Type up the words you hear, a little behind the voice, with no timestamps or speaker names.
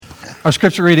Our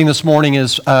scripture reading this morning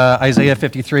is Isaiah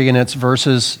 53, and it's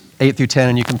verses 8 through 10,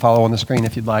 and you can follow on the screen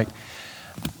if you'd like.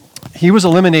 He was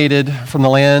eliminated from the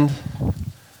land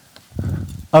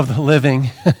of the living,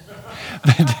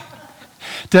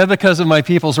 dead because of my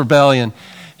people's rebellion.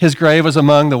 His grave was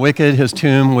among the wicked, his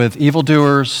tomb with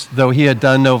evildoers, though he had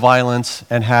done no violence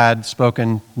and had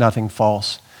spoken nothing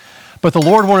false. But the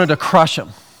Lord wanted to crush him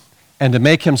and to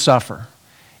make him suffer,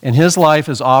 and his life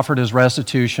is offered as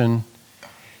restitution.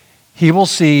 He will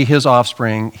see his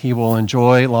offspring. He will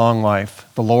enjoy long life.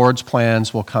 The Lord's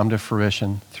plans will come to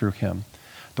fruition through him.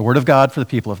 The word of God for the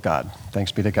people of God.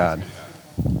 Thanks be to God.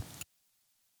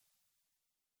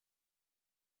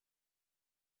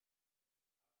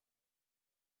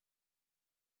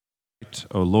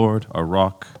 O Lord, our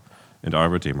rock and our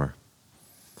Redeemer.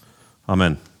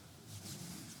 Amen.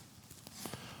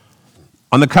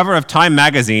 On the cover of Time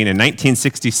magazine in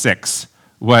 1966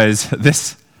 was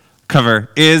this cover,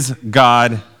 "Is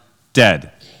God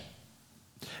Dead?"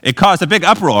 It caused a big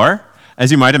uproar,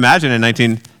 as you might imagine. In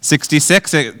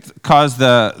 1966, it caused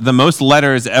the most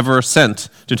letters ever sent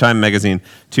to Time magazine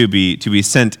to be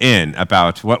sent in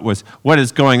about what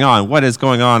is going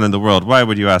on in the world. Why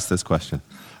would you ask this question?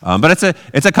 But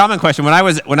it's a common question. When I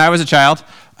was a child,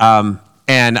 and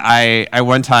I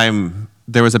one time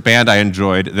there was a band I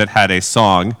enjoyed that had a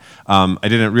song I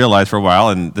didn't realize for a while,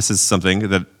 and this is something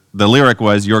that the lyric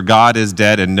was, "Your God is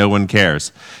dead and no one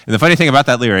cares." And the funny thing about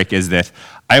that lyric is that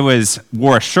I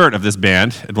wore a shirt of this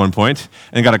band at one point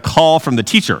and got a call from the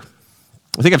teacher.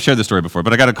 I think I've shared this story before,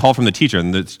 but I got a call from the teacher,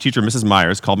 and the teacher, Mrs.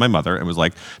 Myers, called my mother and was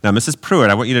like, "Now, Mrs. Pruitt,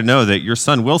 I want you to know that your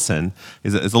son Wilson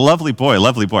is a lovely boy,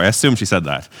 lovely boy." I assume she said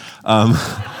that.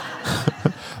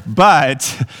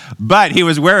 But he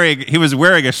was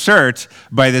wearing a shirt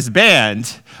by this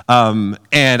band,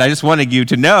 and I just wanted you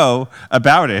to know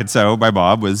about it. So my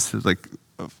mom was like,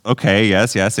 "Okay,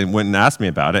 yes," and went and asked me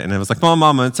about it. And I was like,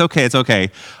 Mama, it's okay.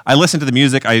 I listen to the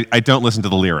music. I don't listen to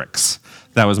the lyrics."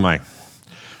 That was my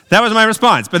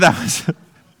response. But that was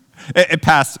it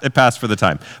passed for the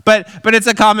time. But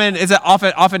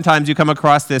oftentimes you come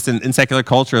across this in secular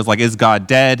culture as like, is God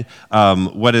dead?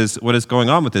 What is going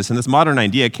on with this? And this modern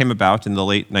idea came about in the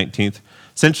late 19th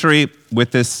century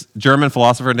with this German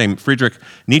philosopher named Friedrich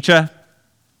Nietzsche,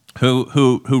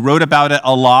 who wrote about it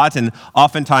a lot. And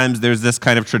oftentimes there's this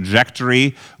kind of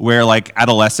trajectory where like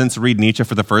adolescents read Nietzsche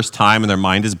for the first time and their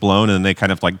mind is blown, and they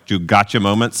kind of like do gotcha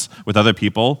moments with other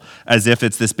people as if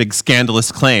it's this big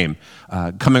scandalous claim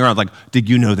coming around like, did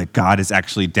you know that God is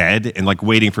actually dead? And like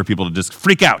waiting for people to just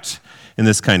freak out in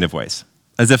this kind of ways,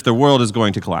 as if the world is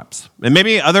going to collapse. And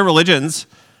maybe other religions,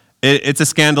 it's a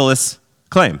scandalous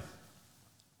claim.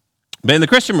 But in the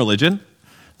Christian religion,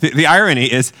 the irony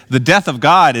is the death of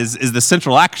God is the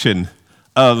central action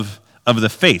of the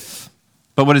faith.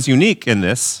 But what is unique in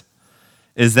this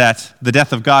is that the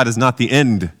death of God is not the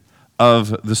end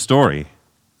of the story.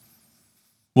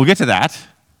 We'll get to that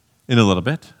in a little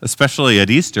bit, especially at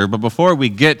Easter. But before we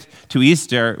get to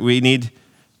Easter, we need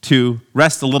to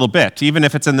rest a little bit, even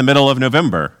if it's in the middle of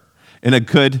November, in a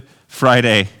Good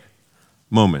Friday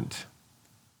moment.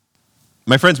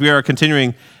 My friends, we are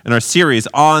continuing in our series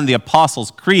on the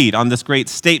Apostles' Creed, on this great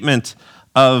statement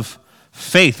of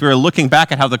faith. We are looking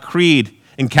back at how the Creed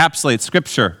encapsulates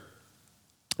Scripture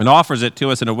and offers it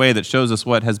to us in a way that shows us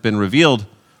what has been revealed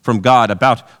from God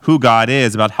about who God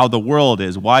is, about how the world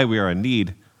is, why we are in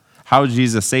need, how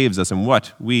Jesus saves us, and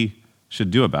what we should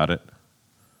do about it.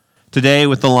 Today,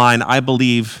 with the line, "I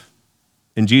believe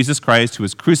in Jesus Christ, who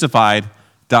was crucified,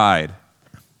 died,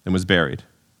 and was buried."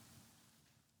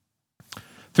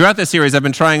 Throughout this series, I've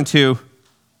been trying to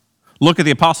look at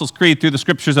the Apostles' Creed through the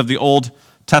scriptures of the Old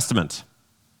Testament.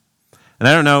 And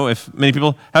I don't know if many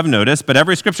people have noticed, but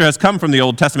every scripture has come from the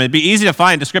Old Testament. It'd be easy to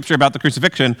find a scripture about the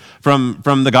crucifixion from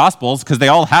the Gospels because they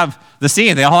all have the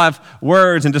scene. They all have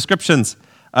words and descriptions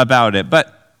about it.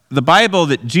 But the Bible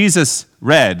that Jesus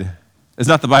read is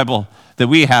not the Bible that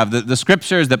we have. The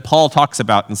scriptures that Paul talks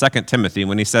about in 2 Timothy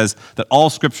when he says that all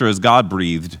scripture is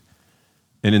God-breathed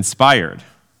and inspired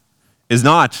is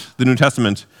not the New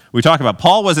Testament we talk about.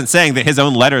 Paul wasn't saying that his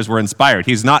own letters were inspired.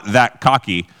 He's not that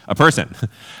cocky a person.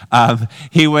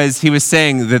 He was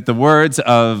saying that the words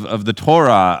of the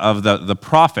Torah, of the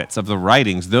prophets, of the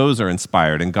writings, those are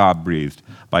inspired and God-breathed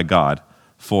by God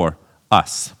for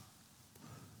us.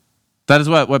 That is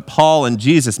what Paul and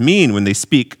Jesus mean when they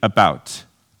speak about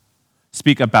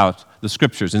the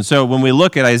scriptures. And so when we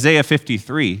look at Isaiah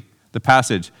 53, the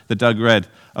passage that Doug read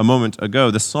a moment ago,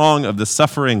 the song of the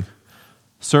suffering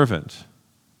servant,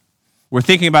 we're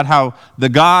thinking about how the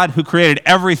God who created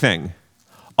everything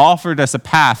offered us a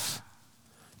path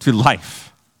to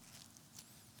life.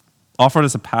 offered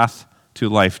us a path to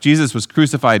life. Jesus was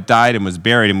crucified, died, and was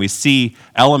buried, and we see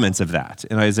elements of that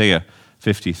in Isaiah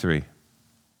 53.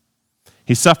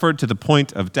 He suffered to the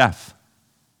point of death.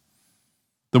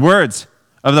 The words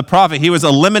of the prophet, he was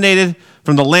eliminated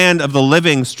from the land of the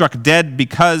living, struck dead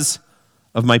because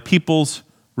of my people's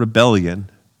rebellion.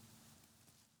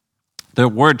 The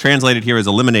word translated here as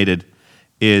eliminated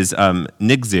is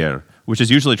nigzir, which is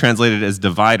usually translated as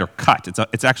divide or cut.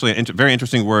 It's actually a very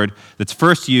interesting word that's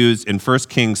first used in 1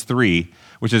 Kings 3,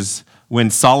 which is when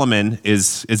Solomon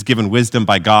is given wisdom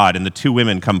by God, and the two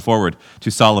women come forward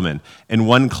to Solomon, and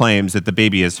one claims that the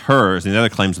baby is hers, and the other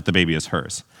claims that the baby is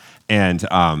hers. And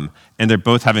they're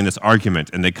both having this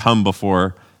argument, and they come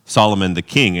before Solomon the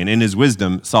king, and in his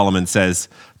wisdom, Solomon says,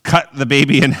 cut the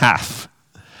baby in half.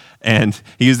 And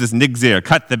he used this nigzir,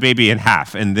 cut the baby in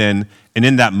half. And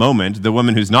in that moment, the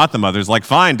woman who's not the mother is like,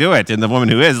 fine, do it. And the woman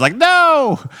who is like,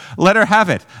 no, let her have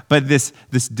it. But this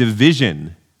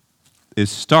division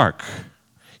is stark.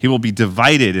 He will be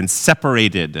divided and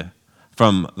separated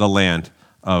from the land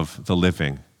of the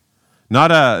living.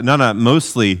 Not a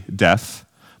mostly death,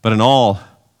 but an all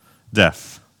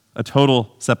death, a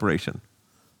total separation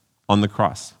on the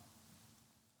cross.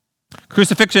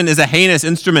 Crucifixion is a heinous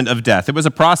instrument of death. It was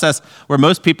a process where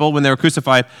most people, when they were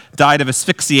crucified, died of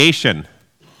asphyxiation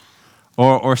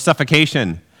or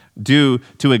suffocation due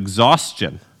to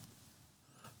exhaustion.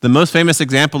 The most famous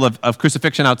example of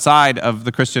crucifixion outside of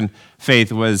the Christian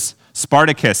faith was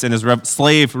Spartacus and his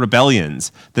slave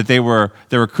rebellions, that they were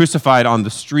crucified on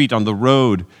the street, on the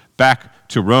road back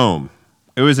to Rome.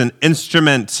 It was an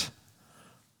instrument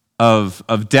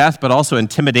of death, but also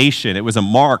intimidation. It was a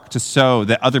mark to show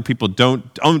that other people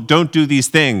don't do these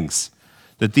things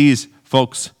that these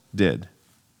folks did.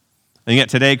 And yet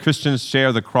today, Christians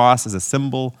share the cross as a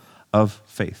symbol of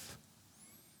faith.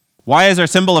 Why is our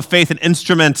symbol of faith an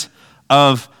instrument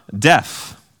of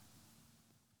death?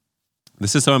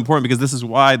 This is so important because this is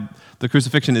why the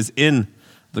crucifixion is in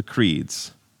the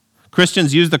creeds.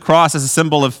 Christians use the cross as a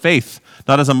symbol of faith,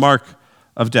 not as a mark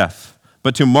of death,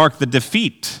 but to mark the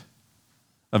defeat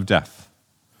of death.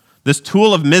 This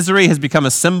tool of misery has become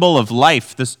a symbol of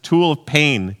life. This tool of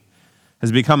pain has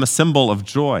become a symbol of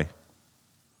joy.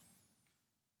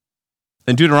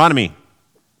 In Deuteronomy,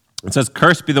 it says,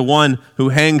 cursed be the one who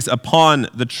hangs upon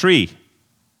the tree.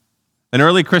 And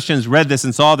early Christians read this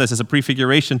and saw this as a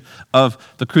prefiguration of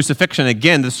the crucifixion.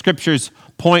 Again, the scriptures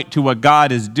point to what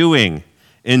God is doing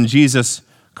in Jesus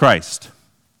Christ.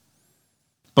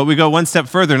 But we go one step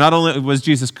further. Not only was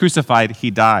Jesus crucified,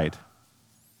 he died.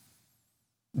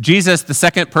 Jesus, the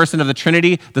second person of the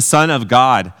Trinity, the Son of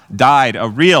God, died a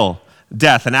real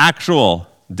death, an actual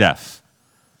death.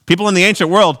 People in the ancient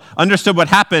world understood what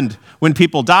happened when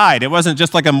people died. It wasn't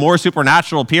just like a more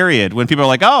supernatural period when people are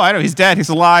like, oh, I know he's dead, he's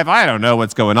alive, I don't know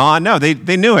what's going on. No,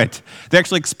 they knew it. They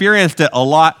actually experienced it a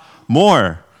lot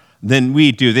more than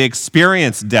we do. They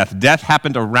experienced death. Death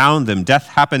happened around them. Death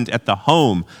happened at the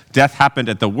home. Death happened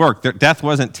at the work. Death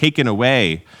wasn't taken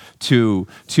away to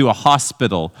a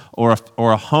hospital or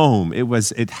a home.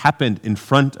 It happened in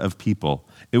front of people.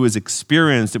 It was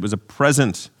experienced. It was a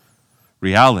present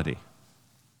reality.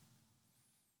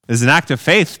 It is an act of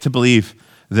faith to believe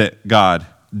that God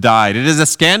died. It is a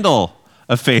scandal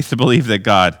of faith to believe that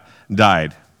God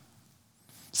died.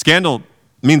 Scandal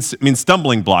means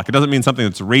stumbling block. It doesn't mean something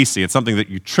that's racy. It's something that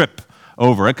you trip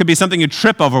over. It could be something you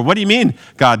trip over. What do you mean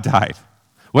God died?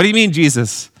 What do you mean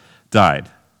Jesus died?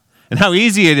 And how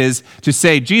easy it is to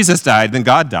say Jesus died, then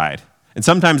God died. And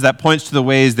sometimes that points to the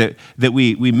ways that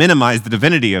we minimize the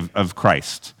divinity of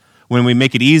Christ when we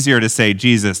make it easier to say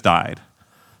Jesus died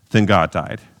than God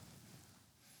died.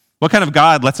 What kind of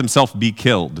God lets himself be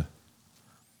killed?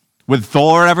 Would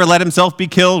Thor ever let himself be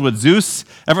killed? Would Zeus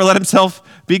ever let himself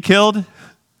be killed?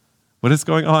 What is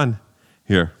going on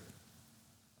here?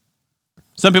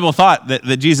 Some people thought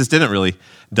that Jesus didn't really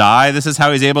die. This is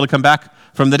how he's able to come back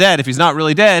from the dead. If he's not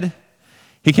really dead,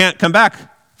 he can't come back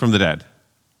from the dead.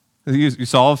 You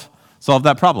solve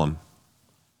that problem.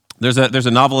 There's a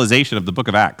novelization of the book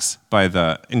of Acts by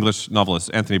the English novelist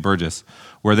Anthony Burgess,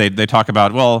 where they talk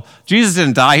about, well, Jesus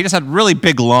didn't die, he just had really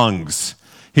big lungs.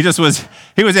 He was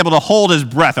able to hold his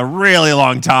breath a really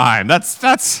long time. That's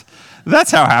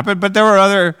how it happened. But there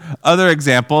were other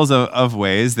examples of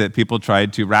ways that people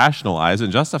tried to rationalize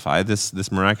and justify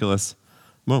this miraculous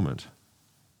moment.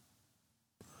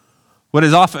 What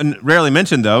is often rarely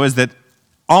mentioned, though, is that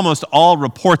almost all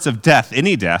reports of death,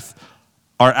 any death,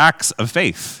 are acts of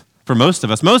faith for most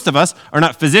of us. Most of us are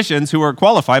not physicians who are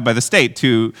qualified by the state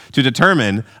to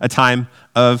determine a time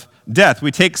of death.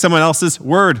 We take someone else's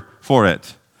word for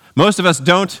it. Most of us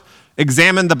don't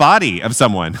examine the body of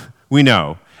someone we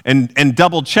know and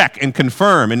double check and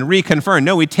confirm and reconfirm.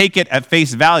 No, we take it at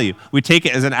face value. We take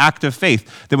it as an act of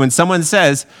faith. That when someone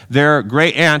says their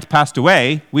great aunt passed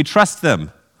away, we trust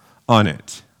them on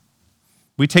it.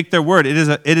 We take their word. It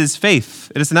is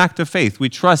faith. It is an act of faith. We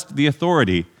trust the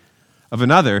authority of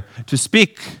another to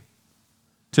speak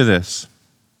to this.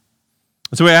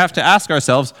 So we have to ask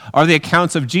ourselves, are the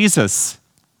accounts of Jesus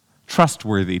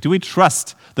trustworthy? Do we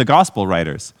trust the gospel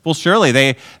writers? Well, surely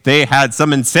they had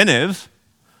some incentive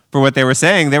for what they were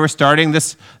saying. They were starting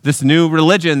this new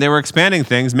religion. They were expanding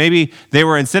things. Maybe they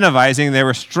were incentivizing. They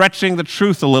were stretching the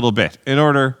truth a little bit in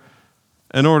order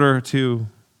to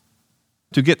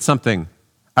get something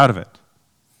out of it.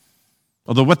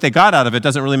 Although what they got out of it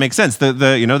doesn't really make sense.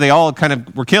 They all kind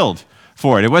of were killed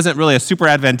for it. It wasn't really a super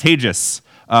advantageous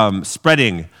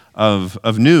spreading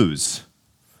of news.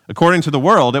 According to the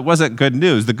world, it wasn't good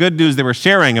news. The good news they were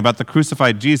sharing about the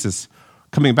crucified Jesus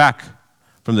coming back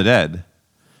from the dead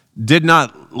did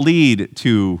not lead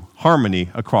to harmony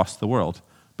across the world,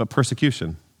 but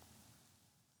persecution.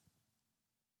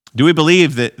 Do we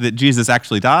believe that Jesus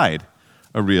actually died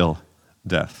a real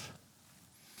death?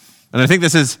 And I think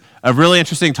this is a really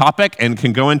interesting topic and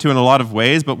can go into in a lot of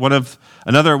ways, but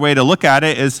another way to look at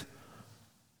it is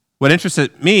what interests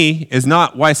me is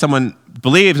not why someone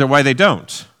believes or why they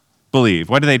don't believe.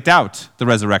 Why do they doubt the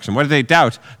resurrection? Why do they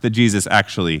doubt that Jesus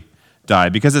actually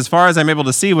died? Because as far as I'm able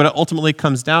to see, what it ultimately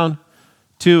comes down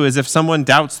to is if someone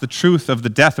doubts the truth of the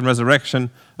death and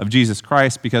resurrection of Jesus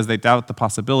Christ because they doubt the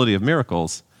possibility of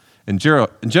miracles in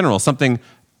general, something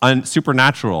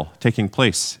supernatural taking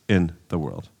place in the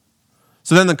world.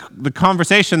 So then the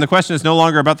conversation, the question is no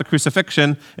longer about the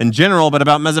crucifixion in general, but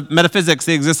about metaphysics,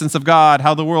 the existence of God,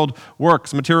 how the world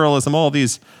works, materialism, all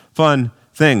these fun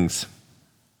things.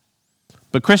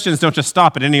 But Christians don't just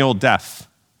stop at any old death,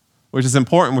 which is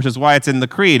important, which is why it's in the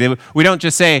creed. We don't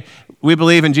just say, we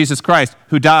believe in Jesus Christ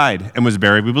who died and was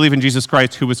buried. We believe in Jesus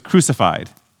Christ who was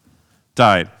crucified,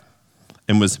 died,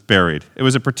 and was buried. It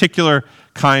was a particular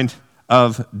kind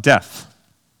of death.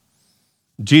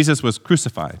 Jesus was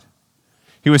crucified.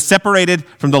 He was separated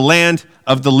from the land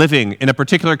of the living in a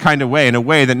particular kind of way, in a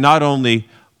way that not only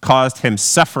caused him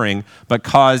suffering, but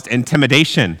caused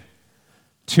intimidation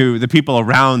to the people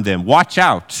around them. Watch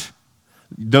out,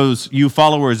 you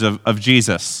followers of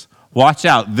Jesus. Watch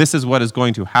out, this is what is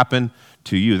going to happen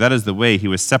to you. That is the way he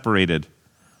was separated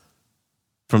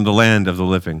from the land of the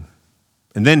living.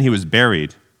 And then he was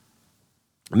buried.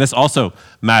 And this also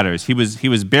matters. He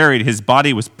was buried. His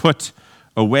body was put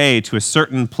away to a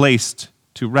certain place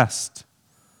to rest.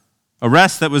 A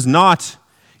rest that was not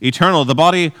eternal. The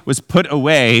body was put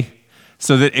away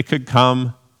so that it could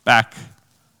come back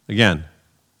again.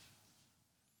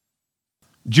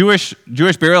 Jewish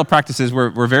burial practices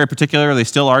were very particular. They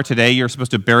still are today. You're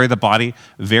supposed to bury the body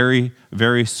very,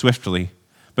 very swiftly.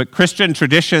 But Christian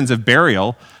traditions of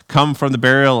burial come from the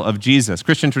burial of Jesus.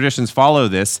 Christian traditions follow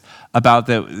this about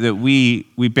that we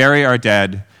bury our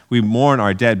dead, we mourn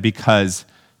our dead because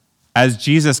as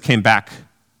Jesus came back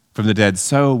from the dead,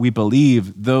 so we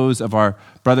believe those of our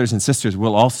brothers and sisters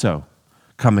will also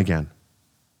come again.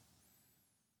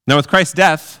 Now with Christ's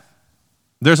death,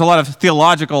 there's a lot of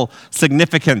theological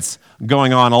significance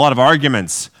going on. A lot of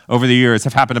arguments over the years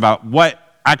have happened about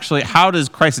how does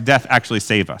Christ's death actually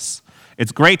save us?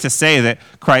 It's great to say that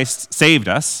Christ saved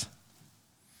us.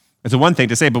 It's a one thing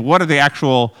to say, but what are the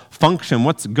actual function?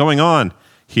 What's going on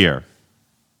here?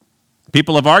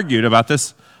 People have argued about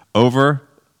this over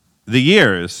the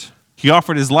years. He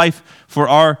offered his life for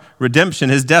our redemption.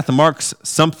 His death marks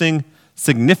something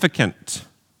significant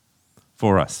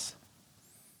for us.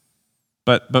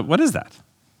 But what is that?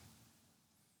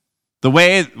 The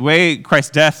way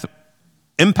Christ's death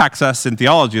impacts us in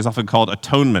theology is often called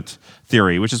atonement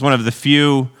theory, which is one of the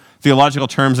few theological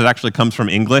terms that actually comes from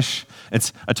English.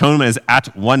 Atonement is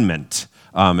at-one-ment.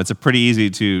 It's a pretty easy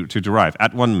to derive.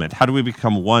 At-one-ment. How do we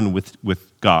become one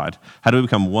with God? How do we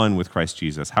become one with Christ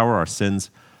Jesus? How are our sins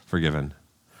forgiven?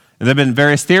 And there have been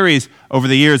various theories over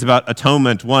the years about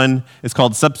atonement. One is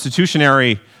called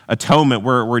substitutionary atonement,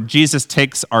 where Jesus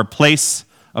takes our place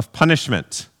of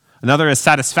punishment. Another is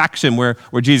satisfaction, where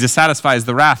Jesus satisfies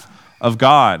the wrath of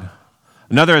God.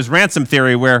 Another is ransom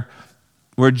theory, where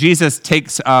Jesus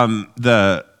takes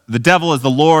the devil as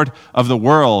the Lord of the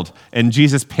world, and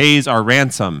Jesus pays our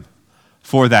ransom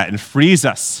for that and frees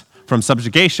us from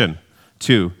subjugation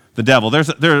to the devil.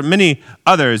 There are many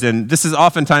others, and this is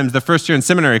oftentimes the first year in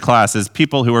seminary classes,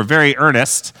 people who are very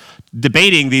earnest,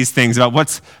 debating these things about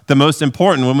what's the most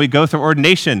important. When we go through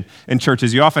ordination in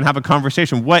churches, you often have a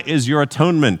conversation. What is your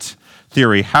atonement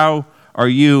theory? How do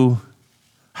you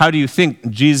think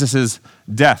Jesus'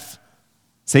 death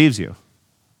saves you?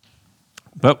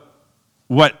 But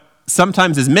what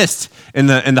sometimes is missed in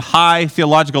the high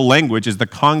theological language is the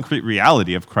concrete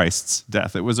reality of Christ's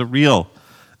death. It was a real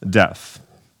death.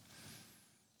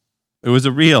 It was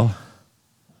a real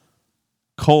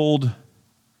cold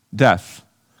death,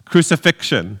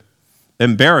 crucifixion,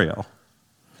 and burial.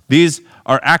 These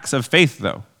are acts of faith,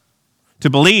 though. To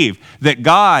believe that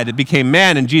God became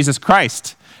man in Jesus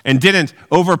Christ and didn't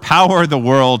overpower the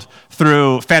world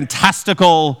through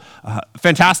fantastical,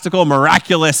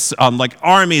 miraculous, like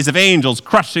armies of angels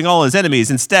crushing all his enemies.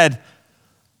 Instead,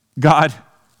 God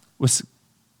was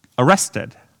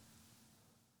arrested.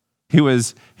 He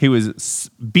was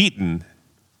beaten.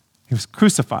 He was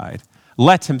crucified,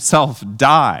 let himself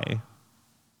die,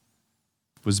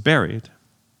 was buried.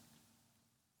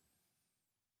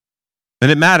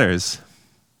 And it matters.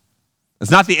 It's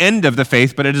not the end of the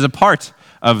faith, but it is a part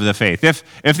of the faith. If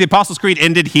the Apostles' Creed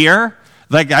ended here,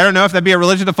 I don't know if that'd be a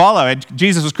religion to follow.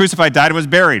 Jesus was crucified, died, and was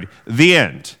buried. The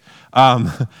end.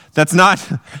 That's not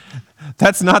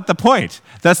the point.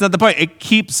 That's not the point. It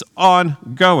keeps on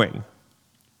going.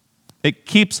 It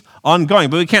keeps on going.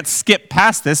 But we can't skip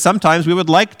past this. Sometimes we would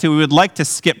like to. We would like to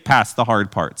skip past the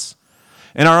hard parts.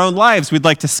 In our own lives, we'd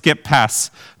like to skip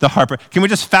past the hard part. Can we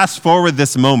just fast forward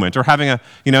this moment? Or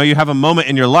you have a moment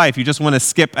in your life you just want to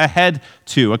skip ahead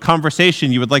to, a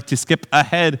conversation you would like to skip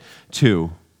ahead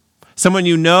to. Someone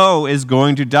you know is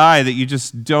going to die that you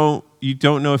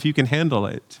don't know if you can handle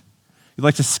it. You'd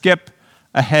like to skip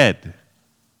ahead.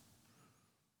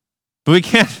 But we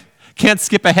can't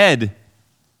skip ahead.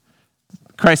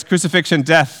 Christ's crucifixion,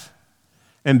 death,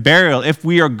 and burial, if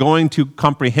we are going to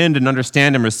comprehend and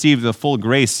understand and receive the full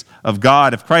grace of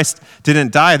God. If Christ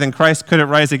didn't die, then Christ couldn't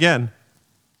rise again.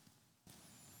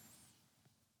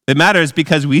 It matters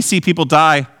because we see people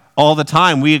die all the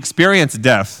time. We experience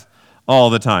death all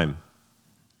the time.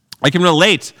 I can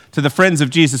relate to the friends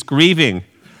of Jesus grieving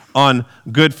on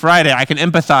Good Friday. I can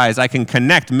empathize. I can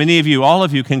connect. Many of you, all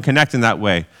of you can connect in that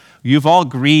way. You've all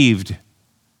grieved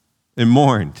and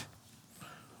mourned.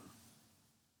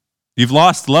 You've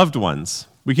lost loved ones.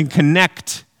 We can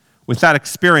connect with that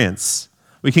experience.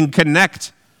 We can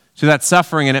connect to that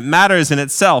suffering, and it matters in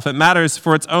itself. It matters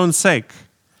for its own sake.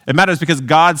 It matters because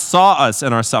God saw us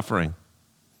in our suffering,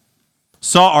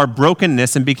 saw our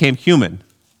brokenness, and became human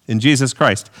in Jesus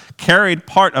Christ, carried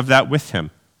part of that with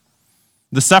him.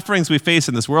 The sufferings we face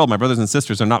in this world, my brothers and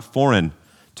sisters, are not foreign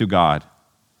to God.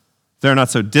 They're not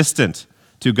so distant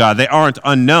to God. They aren't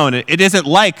unknown. It isn't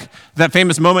like that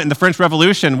famous moment in the French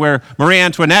Revolution where Marie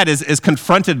Antoinette is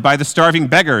confronted by the starving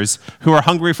beggars who are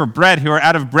hungry for bread, who are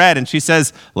out of bread, and she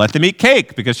says, let them eat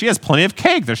cake, because she has plenty of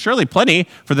cake. There's surely plenty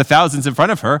for the thousands in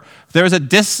front of her. There's a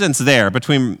distance there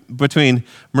between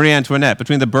Marie Antoinette,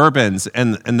 between the Bourbons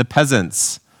and the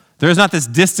peasants. There's not this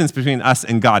distance between us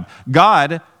and God.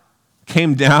 God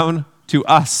came down to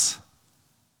us,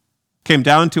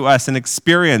 and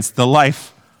experienced the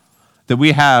life that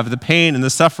we have, the pain and the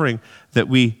suffering that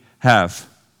we have.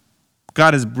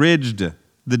 God has bridged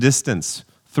the distance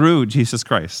through Jesus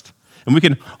Christ. And we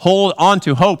can hold on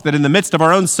to hope that in the midst of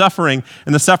our own suffering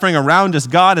and the suffering around us,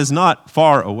 God is not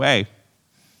far away.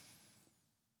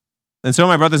 And so,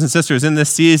 my brothers and sisters, in this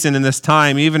season, in this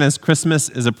time, even as Christmas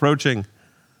is approaching,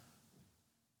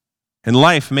 in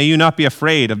life, may you not be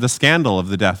afraid of the scandal of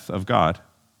the death of God.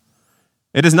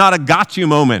 It is not a got you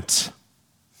moment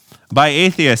by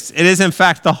atheists. It is, in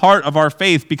fact, the heart of our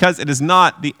faith, because it is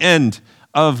not the end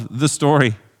of the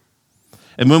story.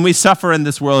 And when we suffer in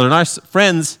this world, and our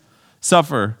friends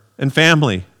suffer, and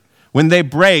family, when they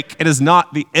break, it is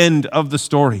not the end of the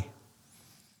story.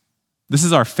 This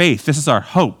is our faith. This is our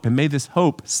hope. And may this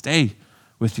hope stay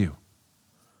with you.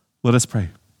 Let us pray.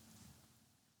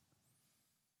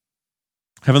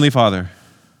 Heavenly Father,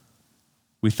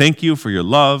 we thank you for your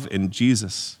love in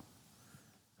Jesus,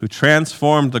 who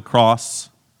transformed the cross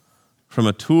from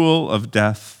a tool of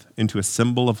death into a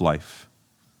symbol of life.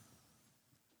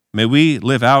 May we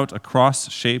live out a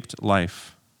cross-shaped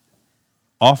life,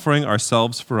 offering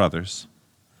ourselves for others.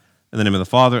 In the name of the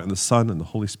Father, and the Son, and the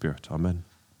Holy Spirit. Amen.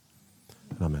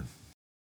 Amen.